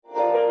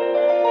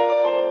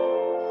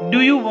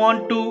Do you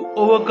want to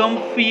overcome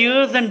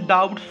fears and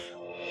doubts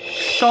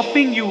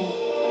stopping you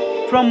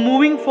from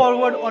moving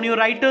forward on your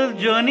writer's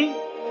journey?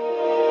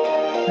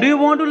 Do you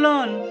want to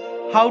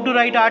learn how to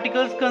write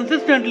articles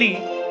consistently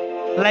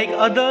like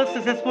other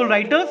successful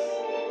writers?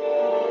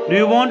 Do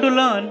you want to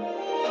learn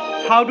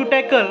how to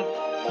tackle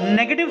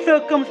negative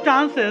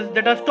circumstances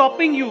that are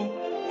stopping you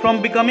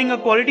from becoming a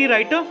quality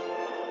writer?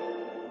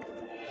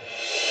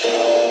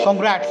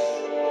 Congrats!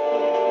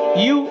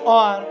 You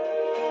are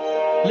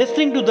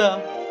listening to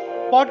the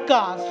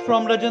podcast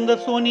from Rajendra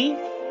Soni.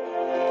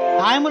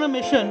 I am on a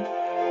mission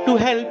to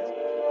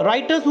help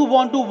writers who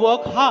want to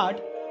work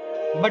hard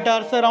but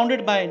are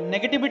surrounded by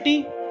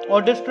negativity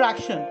or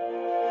distraction,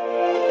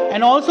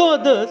 and also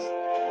others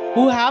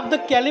who have the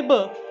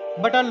caliber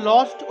but are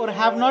lost or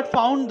have not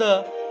found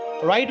the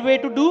right way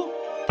to do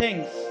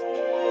things.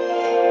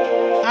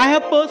 I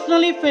have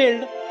personally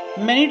failed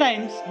many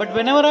times, but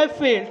whenever I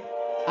failed,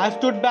 I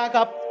stood back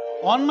up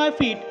on my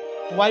feet,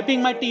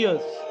 wiping my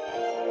tears.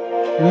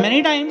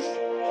 Many times,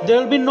 there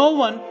will be no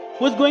one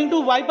who is going to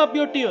wipe up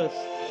your tears.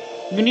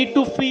 You need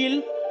to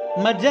feel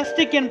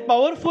majestic and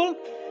powerful,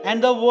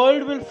 and the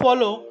world will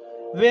follow.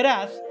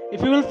 Whereas,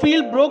 if you will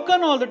feel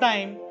broken all the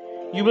time,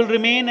 you will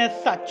remain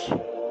as such.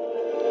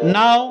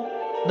 Now,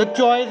 the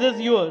choice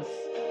is yours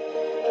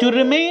to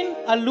remain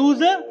a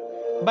loser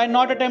by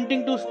not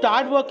attempting to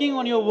start working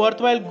on your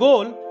worthwhile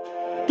goal,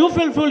 to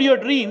fulfill your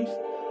dreams,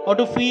 or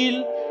to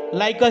feel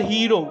like a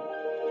hero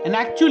and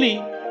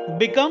actually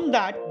become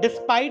that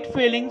despite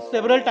failing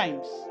several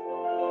times.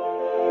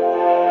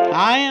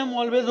 I am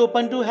always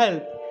open to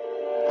help.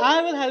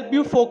 I will help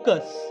you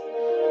focus.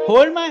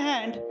 Hold my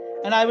hand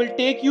and I will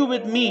take you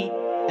with me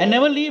and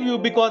never leave you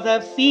because I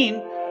have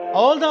seen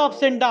all the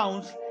ups and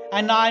downs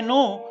and I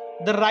know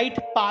the right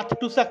path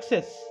to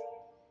success.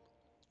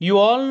 You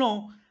all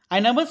know I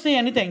never say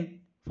anything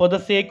for the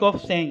sake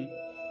of saying.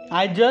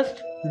 I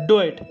just do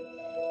it.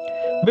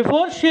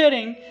 Before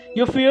sharing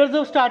your fears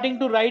of starting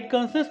to write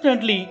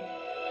consistently,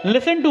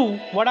 listen to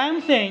what I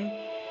am saying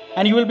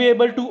and you will be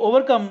able to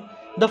overcome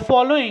the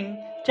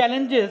following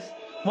challenges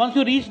once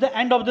you reach the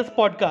end of this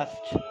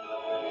podcast.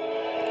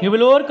 You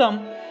will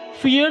overcome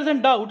fears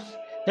and doubts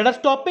that are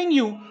stopping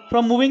you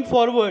from moving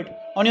forward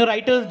on your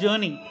writer's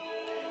journey.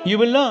 You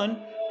will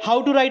learn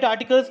how to write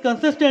articles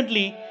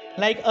consistently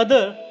like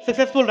other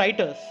successful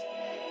writers.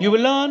 You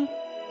will learn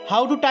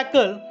how to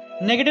tackle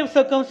negative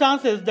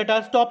circumstances that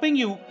are stopping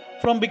you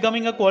from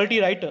becoming a quality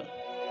writer.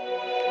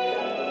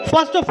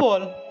 First of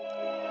all,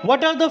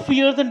 what are the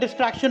fears and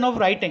distraction of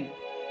writing?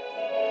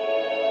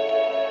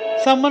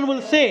 Someone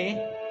will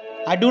say,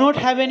 I do not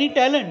have any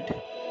talent.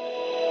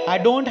 I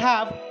don't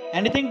have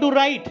anything to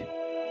write.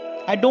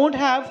 I don't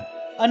have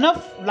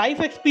enough life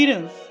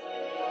experience.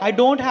 I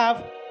don't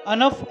have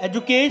enough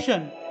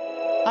education.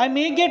 I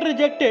may get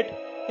rejected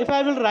if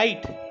I will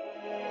write.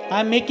 I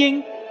am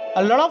making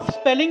a lot of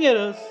spelling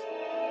errors.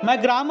 My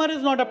grammar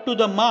is not up to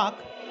the mark.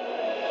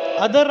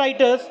 Other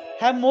writers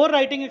have more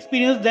writing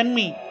experience than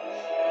me.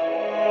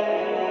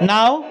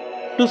 Now,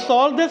 to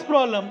solve this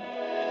problem,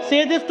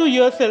 say this to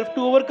yourself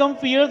to overcome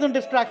fears and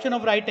distraction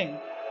of writing.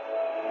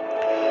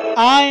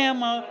 I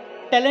am a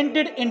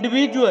talented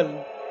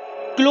individual.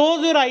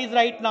 Close your eyes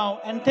right now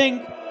and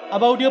think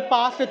about your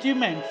past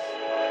achievements.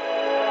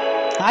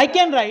 I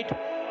can write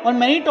on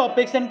many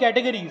topics and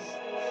categories.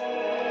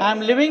 I am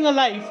living a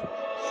life,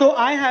 so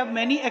I have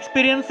many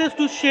experiences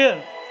to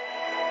share.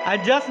 I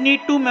just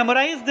need to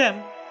memorize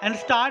them and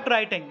start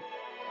writing.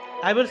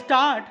 I will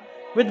start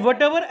with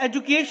whatever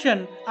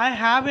education I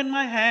have in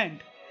my hand.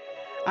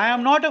 I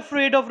am not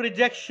afraid of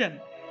rejection.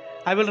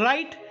 I will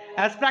write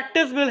as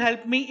practice will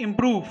help me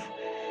improve.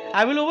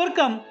 I will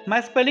overcome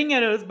my spelling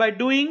errors by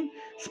doing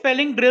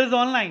spelling drills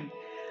online.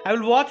 I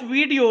will watch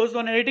videos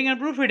on editing and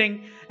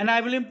proofreading and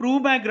I will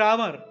improve my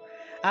grammar.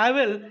 I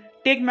will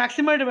take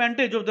maximum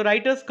advantage of the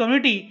writers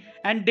community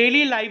and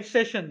daily live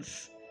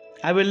sessions.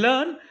 I will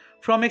learn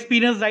from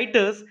experienced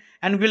writers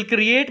and will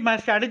create my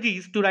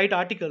strategies to write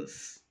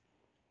articles.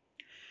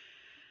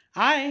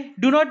 I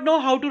do not know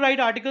how to write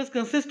articles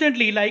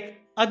consistently like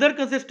other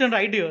consistent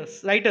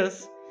writers.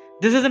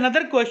 This is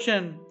another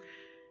question.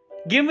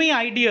 Give me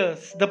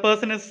ideas, the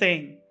person is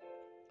saying.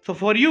 So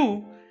for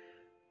you,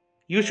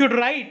 you should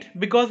write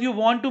because you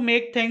want to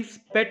make things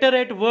better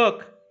at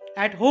work,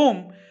 at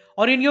home,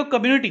 or in your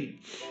community.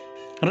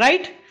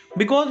 Write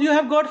because you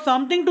have got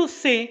something to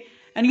say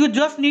and you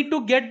just need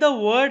to get the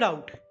word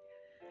out.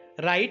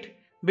 Write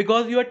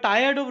because you are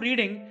tired of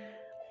reading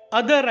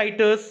other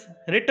writers'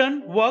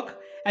 written work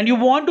and you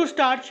want to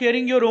start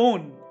sharing your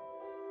own.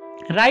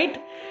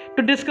 Write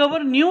to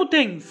discover new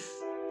things.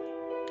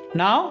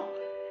 Now,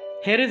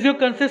 here is your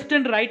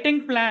consistent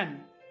writing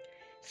plan.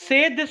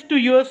 Say this to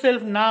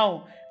yourself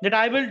now that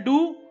I will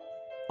do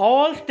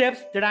all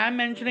steps that I am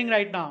mentioning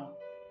right now.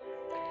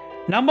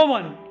 Number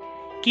one,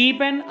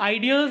 keep an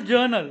ideas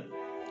journal.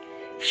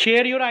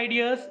 Share your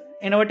ideas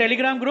in our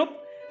Telegram group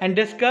and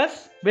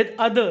discuss with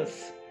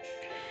others.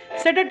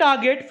 Set a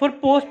target for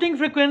posting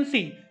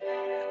frequency.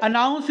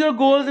 Announce your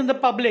goals in the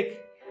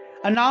public.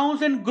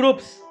 Announce in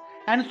groups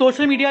and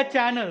social media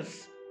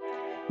channels.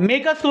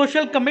 Make a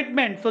social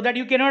commitment so that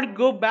you cannot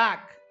go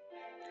back.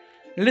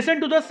 Listen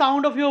to the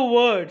sound of your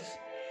words.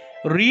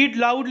 Read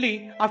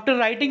loudly after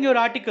writing your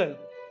article.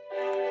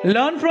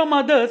 Learn from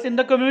others in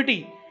the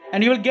community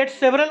and you will get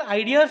several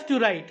ideas to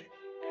write.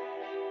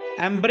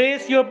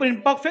 Embrace your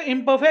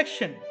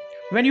imperfection.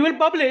 When you will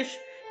publish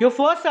your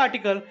first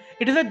article,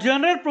 it is a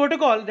general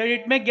protocol that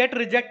it may get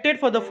rejected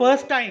for the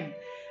first time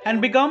and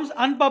becomes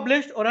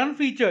unpublished or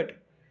unfeatured.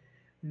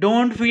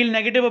 Don't feel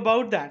negative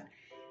about that.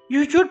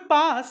 You should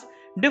pass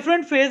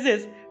different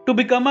phases to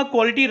become a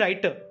quality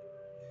writer.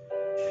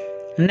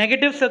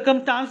 Negative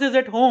circumstances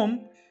at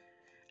home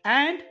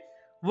and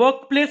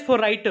workplace for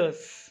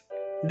writers.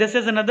 This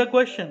is another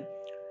question.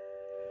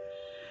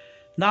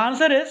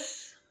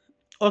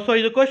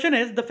 The question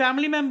is the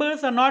family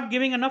members are not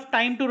giving enough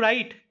time to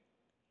write.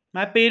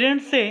 My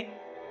parents say,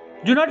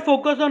 do not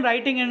focus on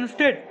writing and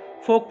instead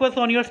focus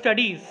on your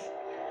studies.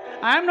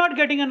 I am not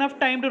getting enough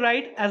time to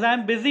write as I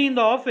am busy in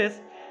the office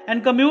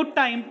and commute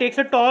time takes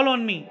a toll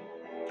on me.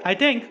 I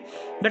think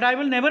that I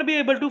will never be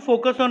able to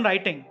focus on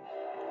writing.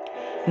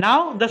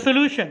 Now, the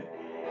solution.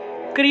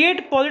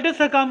 Create positive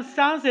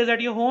circumstances at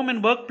your home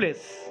and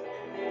workplace.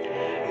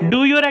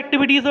 Do your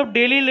activities of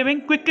daily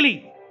living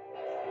quickly.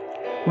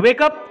 Wake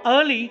up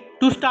early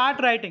to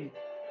start writing.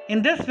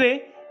 In this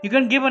way, you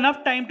can give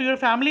enough time to your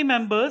family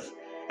members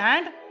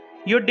and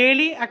your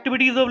daily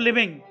activities of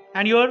living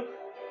and your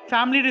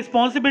family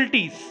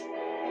responsibilities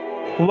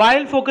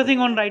while focusing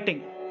on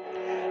writing.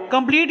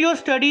 Complete your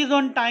studies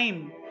on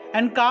time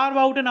and carve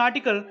out an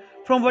article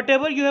from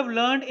whatever you have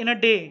learned in a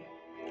day.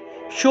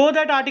 Show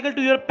that article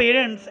to your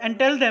parents and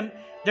tell them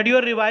that you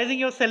are revising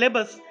your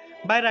syllabus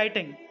by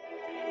writing.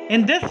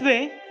 In this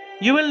way,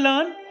 you will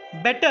learn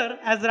better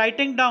as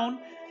writing down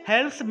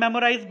helps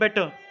memorize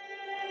better.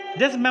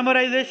 This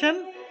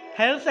memorization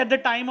helps at the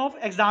time of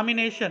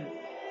examination.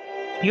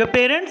 Your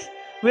parents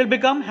will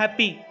become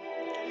happy.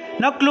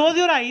 Now close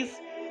your eyes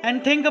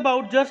and think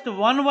about just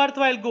one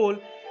worthwhile goal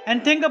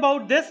and think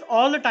about this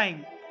all the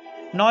time.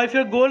 Now if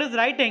your goal is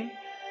writing,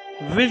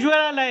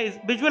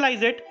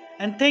 visualize it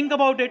and think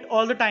about it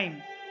all the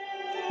time.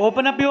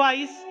 Open up your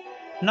eyes.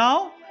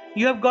 Now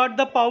you have got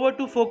the power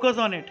to focus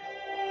on it.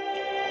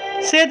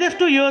 Say this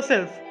to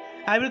yourself.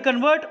 I will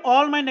convert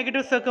all my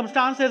negative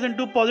circumstances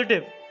into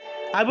positive.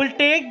 I will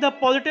take the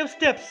positive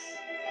steps.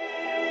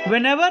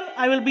 Whenever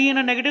I will be in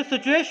a negative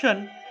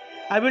situation,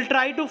 I will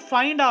try to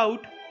find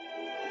out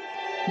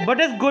what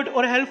is good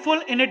or helpful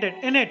in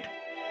it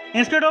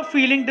instead of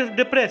feeling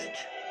depressed.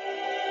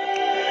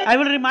 I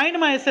will remind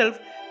myself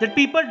that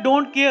people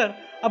don't care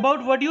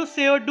about what you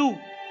say or do,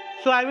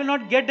 so I will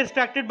not get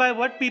distracted by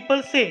what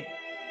people say.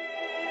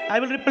 I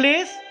will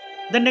replace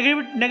the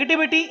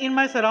negativity in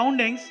my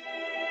surroundings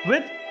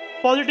with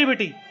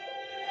positivity.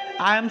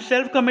 I am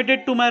self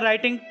committed to my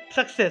writing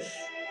success.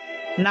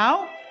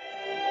 Now,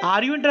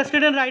 are you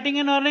interested in writing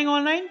and earning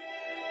online?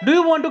 Do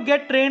you want to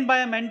get trained by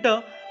a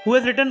mentor who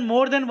has written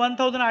more than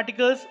 1000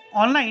 articles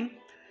online?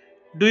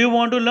 Do you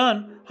want to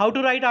learn how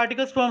to write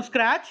articles from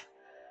scratch?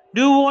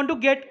 Do you want to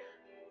get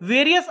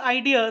various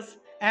ideas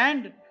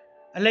and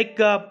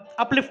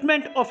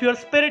upliftment of your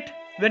spirit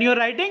when you're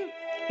writing?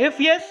 If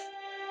yes,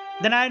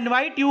 then I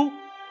invite you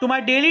to my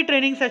daily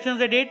training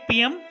sessions at 8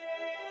 pm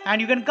and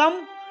you can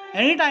come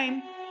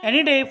anytime,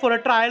 any day for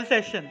a trial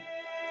session.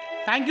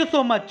 Thank you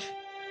so much.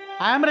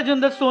 I am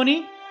Rajendra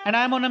Soni and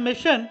I am on a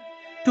mission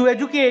to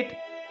educate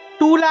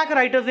 2 lakh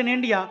writers in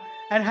India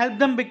and help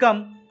them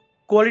become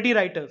quality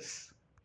writers.